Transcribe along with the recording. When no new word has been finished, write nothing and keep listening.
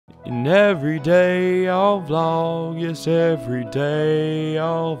And every day I'll vlog, yes, every day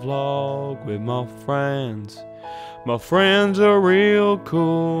I'll vlog with my friends. My friends are real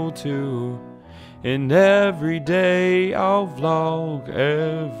cool too. And every day I'll vlog,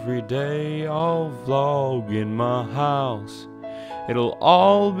 every day I'll vlog in my house. It'll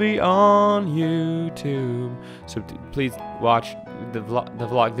all be on YouTube. So please watch the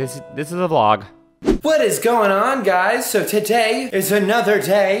vlog. This is a vlog. What is going on, guys? So today is another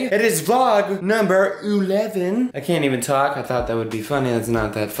day. It is vlog number 11. I can't even talk. I thought that would be funny. It's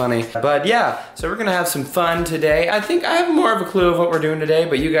not that funny. But yeah, so we're gonna have some fun today. I think I have more of a clue of what we're doing today,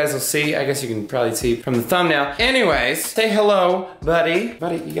 but you guys will see. I guess you can probably see from the thumbnail. Anyways, say hello, buddy.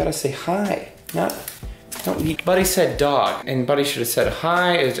 Buddy, you gotta say hi. Buddy said dog, and Buddy should have said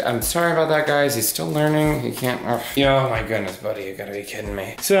hi. I'm sorry about that, guys. He's still learning. He can't. Oh my goodness, Buddy, you gotta be kidding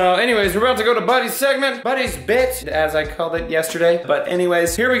me. So, anyways, we're about to go to Buddy's segment, Buddy's bit, as I called it yesterday. But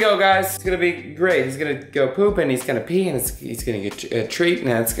anyways, here we go, guys. It's gonna be great. He's gonna go poop, and he's gonna pee, and he's gonna get a treat, and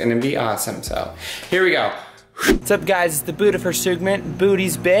it's gonna be awesome. So, here we go. What's up, guys? It's the Bootifer segment,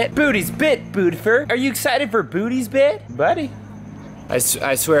 Booty's bit. Booty's bit, Bootifer. Are you excited for Booty's bit, Buddy? I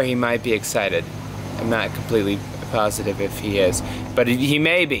swear he might be excited. I'm not completely positive if he is, but he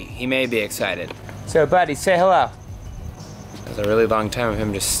may be excited. So Buddy, say hello. That was a really long time of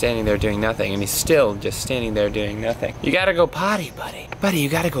him just standing there doing nothing, and he's still just standing there doing nothing. You gotta go potty, Buddy. Buddy, you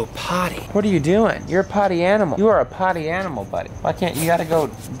gotta go potty. What are you doing? You're a potty animal. You are a potty animal, Buddy. Why can't you gotta go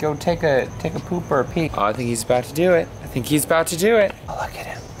take a poop or a pee? Oh, I think he's about to do it. I think he's about to do it. Oh, look at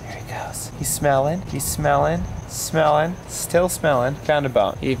him. There he goes. He's smelling. He's smelling. Smelling, still smelling. Found a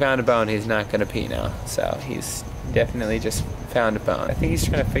bone. He found a bone. He's not gonna pee now. So he's definitely just found a bone. I think he's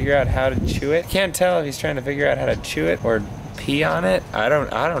trying to figure out how to chew it. Can't tell if he's trying to figure out how to chew it or pee on it. I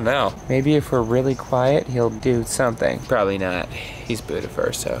don't know. Maybe if we're really quiet, he'll do something. Probably not. He's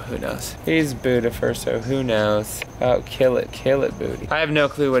Bootifer, so who knows? He's Bootifer, so who knows? Oh, kill it, Booty. I have no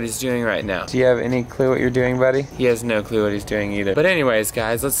clue what he's doing right now. Do you have any clue what you're doing, Buddy? He has no clue what he's doing either. But anyways,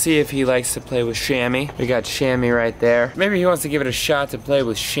 guys, let's see if he likes to play with Shammy. We got Shammy right there. Maybe he wants to give it a shot to play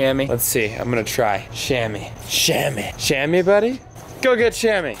with Shammy. Let's see, I'm gonna try. Shammy. Shammy, Buddy? Go get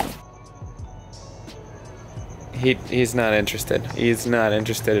Shammy. He's not interested. He's not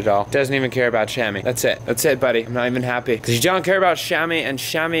interested at all. Doesn't even care about Shammy. That's it. That's it, Buddy. I'm not even happy. Because you don't care about Shammy, and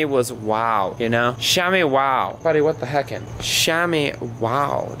Shammy was wow, you know? Shammy wow. Buddy, what the heckin'? Shammy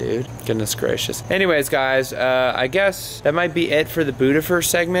wow, dude. Goodness gracious. Anyways, guys, I guess that might be it for the Bootifer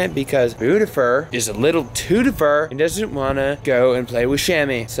segment, because Bootifer is a little tootifer and doesn't want to go and play with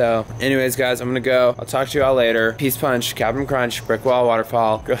Shammy. So, anyways, guys, I'm gonna go. I'll talk to you all later. Peace Punch, Captain Crunch, Brick Wall,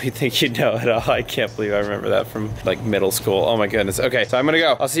 Waterfall. Girl, you think you know it all. I can't believe I remember that from like middle school. Oh my goodness. Okay, so I'm gonna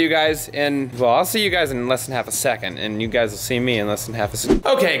go. I'll see you guys in less than half a second, and you guys will see me in less than half a second.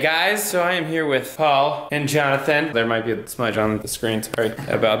 Okay, guys, so I am here with Paul and Jonathan. There might be a smudge on the screen. Sorry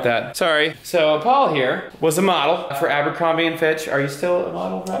about that. Sorry. So Paul here was a model for Abercrombie & Fitch. Are you still a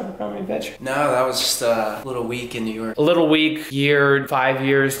model for Abercrombie & Fitch? No, that was just a little week in New York. A little week, year, 5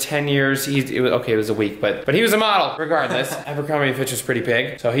 years, 10 years. It was a week, but he was a model regardless. Abercrombie & Fitch is pretty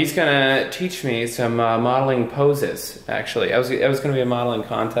big. So he's gonna teach me some modeling poses, actually. I was gonna be a modeling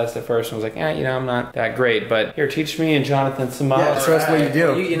contest at first, and I was like, yeah, you know, I'm not that great, but here, teach me and Jonathan some modeling. Yeah, so that's what you do.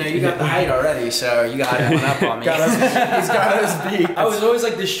 Well, you got the height already, so you got one up on me. He's got us beat. I was always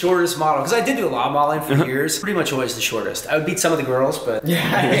like the shortest model, because I did do a lot of modeling for years. Pretty much always the shortest. I would beat some of the girls, but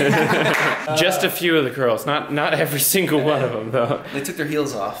yeah. Just a few of the girls, not every single one of them, though. They took their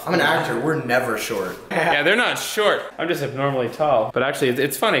heels off. I'm an actor. We're never short. Yeah, they're not short. I'm just abnormally tall. But actually,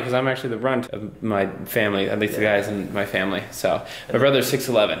 it's funny, because I'm actually the runt of my family, at least the guys in my family. So my brotother's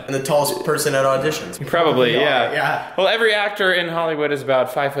 6'11". And the tallest person at auditions. Probably, yeah. Well, every actor in Hollywood is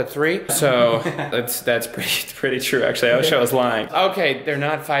about 5'3", so that's pretty true. Actually, I wish I was lying. Okay, they're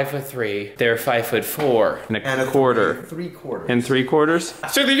not 5'3", they're 5'4" and a quarter. 3/4. And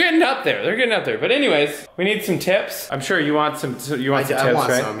 3/4. So they're getting up there. They're getting up there. But anyways, we need some tips. I'm sure you want some. You want some tips,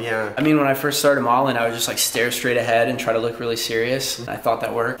 right? Some, yeah. I mean, when I first started modeling, I would just like stare straight ahead and try to look really serious. I thought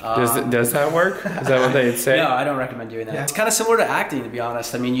that worked. Does that work? Is that what they'd say? No, I don't recommend doing that. Yeah. It's kind of similar to acting, to be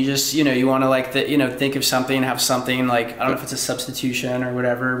honest. I mean, you just, you want to like, think of something, have something like, I don't know if it's a substitution or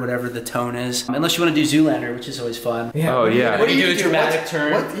whatever the tone is. Unless you want to do Zoolander, which is always fun. Yeah. Oh, yeah. What do you do? A dramatic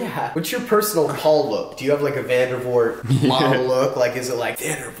turn. What's your personal Paul look? Do you have like a Vandervort model look? Like, is it like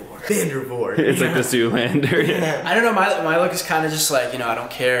Vandervort? It's like the Zoolander. Yeah. I don't know. My look is kind of just like, I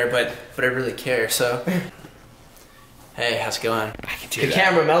don't care, but I really care. So. Hey, how's it going? I can do that. The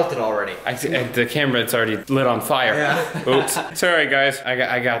camera melted already. The camera, it's already lit on fire. Yeah. Oops. Sorry, guys.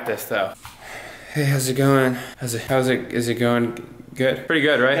 I got this though. Hey, how's it going? Is it going Good. Pretty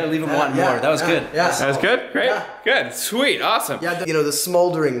good, right? Gotta leave him wanting more. That was good. Yeah. That was good? Great. Good. Sweet. Awesome. Yeah, you know, the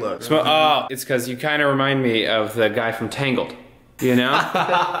smoldering look. Oh, it's because you kind of remind me of the guy from Tangled. You know?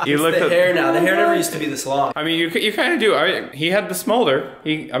 You look The hair now. The hair never used to be this long. I mean, you kind of do. He had the smolder.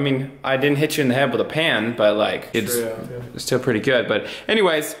 I mean, I didn't hit you in the head with a pan, but like, it's still pretty good. But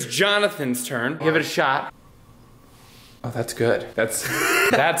anyways, it's Jonathan's turn. Give it a shot. Oh, that's good. That's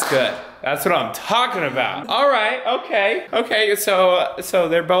good. That's what I'm talking about. All right, okay. So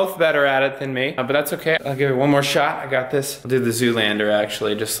they're both better at it than me, but that's okay. I'll give it one more shot. I got this. I'll do the Zoolander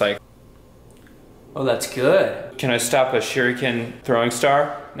actually, just like. Oh, that's good. Can I stop a shuriken throwing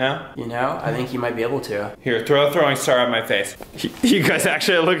star now? You know, I think you might be able to. Here, throw a throwing star at my face. You guys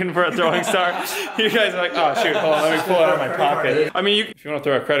actually are looking for a throwing star? You guys are like, oh shoot, hold on, let me pull it out of my pocket. I mean, if you want to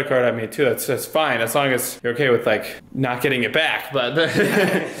throw a credit card at me too, that's fine, as long as you're okay with like not getting it back. But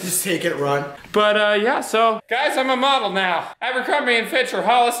just take it, run. But yeah, so guys, I'm a model now. Abercrombie & Fitch or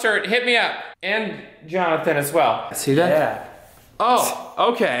Hollister, hit me up, and Jonathan as well. See that? Yeah. Oh,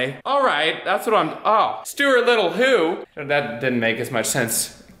 okay. All right, that's what Stuart Little who? That didn't make as much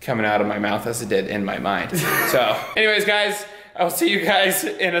sense coming out of my mouth as it did in my mind. So, anyways, guys, I'll see you guys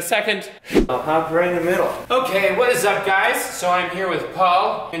in a second. I'll hop right in the middle. Okay, what is up, guys? So I'm here with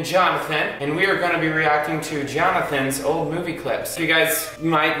Paul and Jonathan, and we are going to be reacting to Jonathan's old movie clips. You guys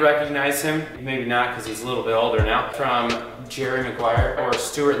might recognize him, maybe not because he's a little bit older now, from Jerry Maguire or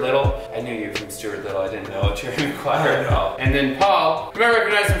Stuart Little. I knew you from Stuart Little, I didn't know Jerry Maguire at all. And then Paul, you might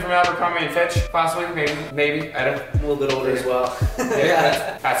recognize him from Abercrombie & Fitch, possibly, maybe, I don't. A little bit older as well.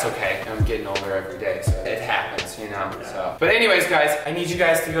 Yeah, that's okay. I'm getting older every day, so it happens, you know. So, but anyways, guys, I need you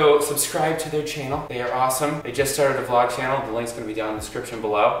guys to go subscribe to their channel. They are awesome. They just started a vlog channel. The link's gonna be down in the description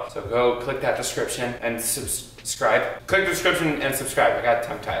below. So go click that description and subscribe. Click the description and subscribe. I got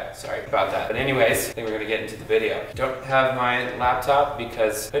tongue-tied. Sorry about that. But anyways, I think we're gonna get into the video. Don't have my laptop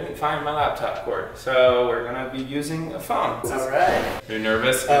because I couldn't find my laptop cord. So we're gonna be using a phone. All right. You're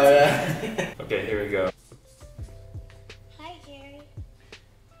nervous? Okay, here we go. Hi, Jerry.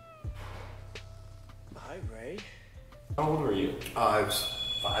 Hi, Ray. How old were you? I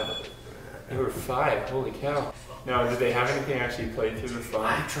was 5. You were 5. Holy cow. No, did they have anything actually played through the phone?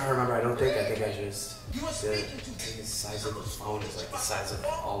 I'm trying to remember. I think I just did. I think the size of the phone is like the size of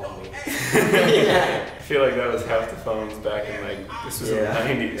all of me. I feel like that was half the phones back in like, this was in the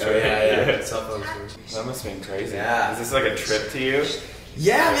 90s, right? Yeah. Cell phones were. That must have been crazy. Yeah. Is this like a trip to you?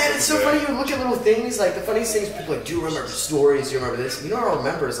 Yeah, man, it's so funny. You look at little things, like the funniest things. People are like, do you remember stories? Do you remember this? You know what I'll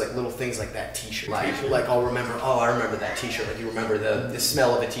remember is like little things like that T-shirt. Like I'll remember. Oh, I remember that T-shirt. Like you remember the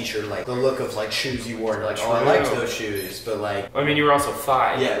smell of a T-shirt, like the look of like shoes you wore. You're like, oh, I liked those shoes, but like. I mean, you were also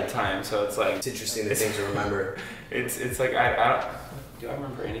 5 at the time, so it's like. It's interesting the things to remember. It's like I don't. Do I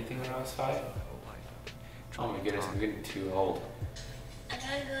remember anything when I was 5? Oh my goodness, I'm getting too old. I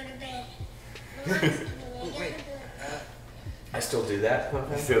gotta go to bed. Mom, wait. I still do that.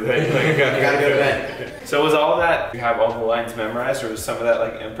 So then, like, I gotta go to bed. So was all that, you have all the lines memorized, or was some of that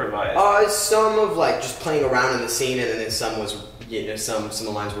like improvised? Some of like just playing around in the scene, and then some was, you know, some of the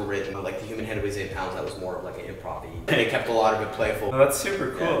lines were written. Like the human head weighs 8 pounds, that was more of like an improv-y. And they kept a lot of it playful. Oh, that's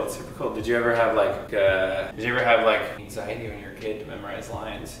super cool. Yeah. That's super cool. Did you ever have like anxiety when you were a kid to memorize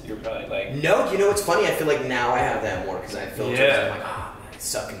lines? You were probably like. No, you know what's funny? I feel like now I have that more because I feel yeah. I'm like, I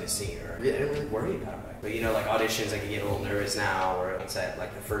suck in the scene, or I didn't really worry about it. But you know, like auditions, I can get a little nervous now, or it's at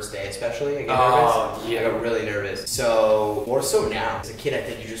like the first day especially, I get nervous. Yeah. I get really nervous. So, more so now. As a kid, I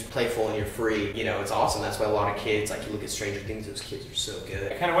think you're just playful and you're free. You know, it's awesome. That's why a lot of kids, like you look at Stranger Things, those kids are so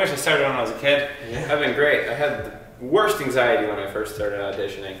good. I kind of wish I started when I was a kid. Yeah. I've been great. I had the worst anxiety when I first started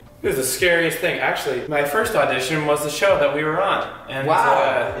auditioning. It was the scariest thing. Actually, my first audition was the show that we were on. And,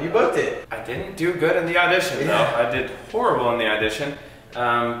 wow, you booked it. I didn't do good in the audition though. I did horrible in the audition.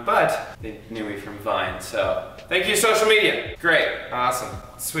 But they knew me from Vine, so thank you, social media. Great, awesome,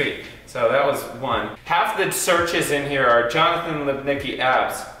 sweet. So that was one. Half the searches in here are Jonathan Lipnicki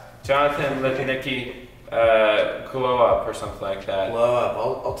abs, Jonathan Lipnicki glow up or something like that. Glow up,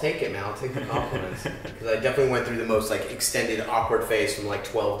 I'll take it, man. I'll take the compliments because I definitely went through the most like extended awkward phase from like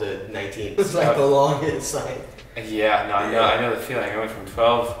 12 to 19. It's like the longest. Like. Yeah, no, I know the feeling. I went from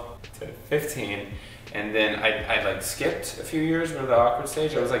 12 to 15. And then I like skipped a few years with the awkward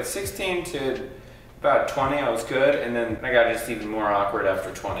stage. I was like 16 to about 20, I was good, and then I got just even more awkward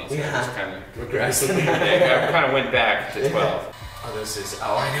after 20. So I just kind of regressed. I kind of went back to 12. Oh, this is,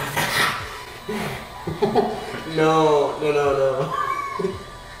 I know. No.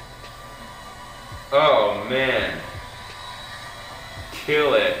 Oh man.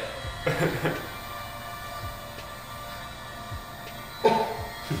 Kill it.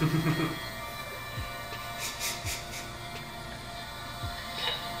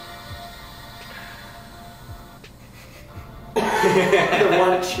 The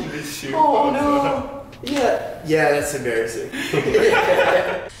one shoe. Oh no. Yeah, that's embarrassing.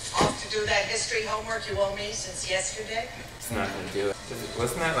 Off to do that history homework you owe me since yesterday? It's not gonna do it.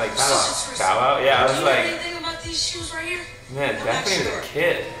 Wasn't that like Bow Wow? Yeah, I was Do you like, know anything about these shoes right here? man, back when he was a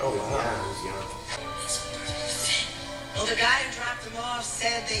kid. Oh wow. Yeah, I was young. Well, the guy who dropped them off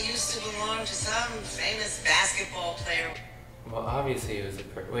said they used to belong to some famous basketball player Well, obviously he was a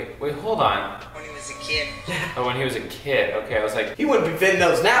wait, hold on. when he was a kid. Oh, when he was a kid. Okay, I was like, He wouldn't be fitting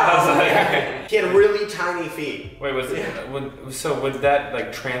those now. He had really tiny feet. wait, was it? So would that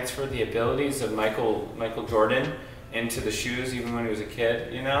like transfer the abilities of Michael Jordan into the shoes even when he was a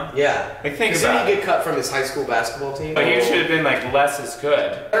kid? You know? Yeah. Like think Because about then it. he get cut from his high school basketball team. But you should have been like less is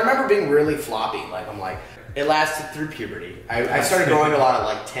good. I remember being really floppy. Like I'm like, it lasted through puberty. I started growing a lot at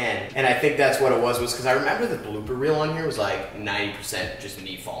like 10, and I think that's what it was because I remember the blooper reel on here was like 90% just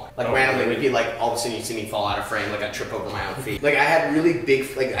me falling. Like randomly, we'd be like, all of a sudden you see me fall out of frame, like I trip over my own feet. Like I had really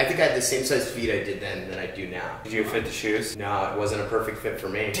big, like I think I had the same size feet I did then that I do now. Did you fit the shoes? No, it wasn't a perfect fit for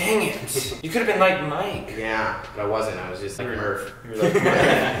me. Dang it! You could have been like Mike. Yeah, but I wasn't. I was just like Murph. You were like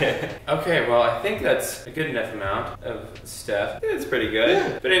Mike. Okay, well I think that's a good enough amount of stuff. It's pretty good.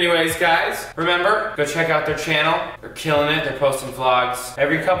 Yeah. But anyways, guys, remember, go check out their channel. They're killing it. They're posting vlogs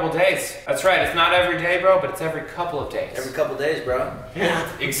every couple days. That's right. It's not every day, bro, but it's every couple of days. Every couple days, bro. Yeah.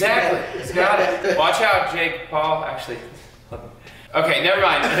 Exactly. You got it. Watch out, Jake Paul. Actually, okay, never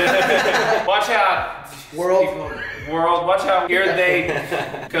mind. Watch out. World, watch out. Here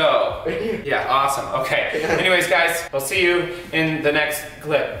they go. Yeah, awesome. Okay. Anyways, guys, I'll see you in the next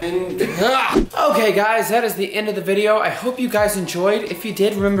clip. Okay, guys, that is the end of the video. I hope you guys enjoyed. If you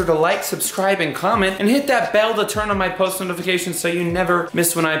did, remember to like, subscribe, and comment, and hit that bell to turn on my post notifications so you never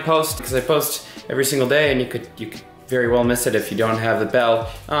miss when I post, because I post every single day, and you could very well miss it if you don't have the bell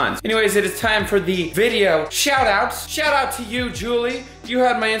on. Anyways, it is time for the video shout outs. Shout out to you, Julie. You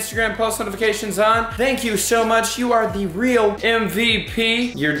had my Instagram post notifications on. Thank you so much. You are the real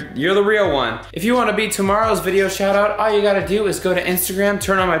MVP. You're the real one. If you want to be tomorrow's video shout out, all you gotta do is go to Instagram,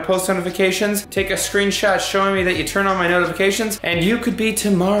 turn on my post notifications, take a screenshot showing me that you turn on my notifications, and you could be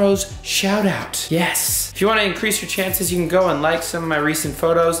tomorrow's shout out. Yes. If you want to increase your chances, you can go and like some of my recent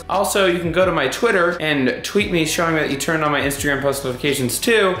photos. Also, you can go to my Twitter and tweet me showing me that you turned on my Instagram post notifications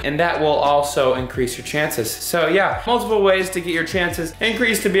too, and that will also increase your chances. So yeah, multiple ways to get your chances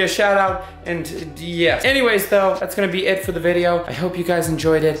increased to be a shout out, and yeah. Anyways though, that's gonna be it for the video. I hope you guys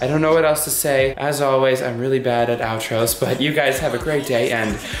enjoyed it. I don't know what else to say. As always, I'm really bad at outros, but you guys have a great day,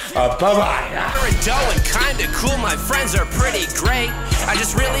 and bye-bye. Dull and kinda cool, my friends are pretty great. I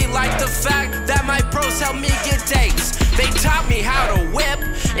just really like the fact that my bros help me get dates. They taught me how to whip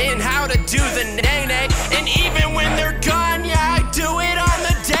and how to do the nay-nay, and even when they're gone,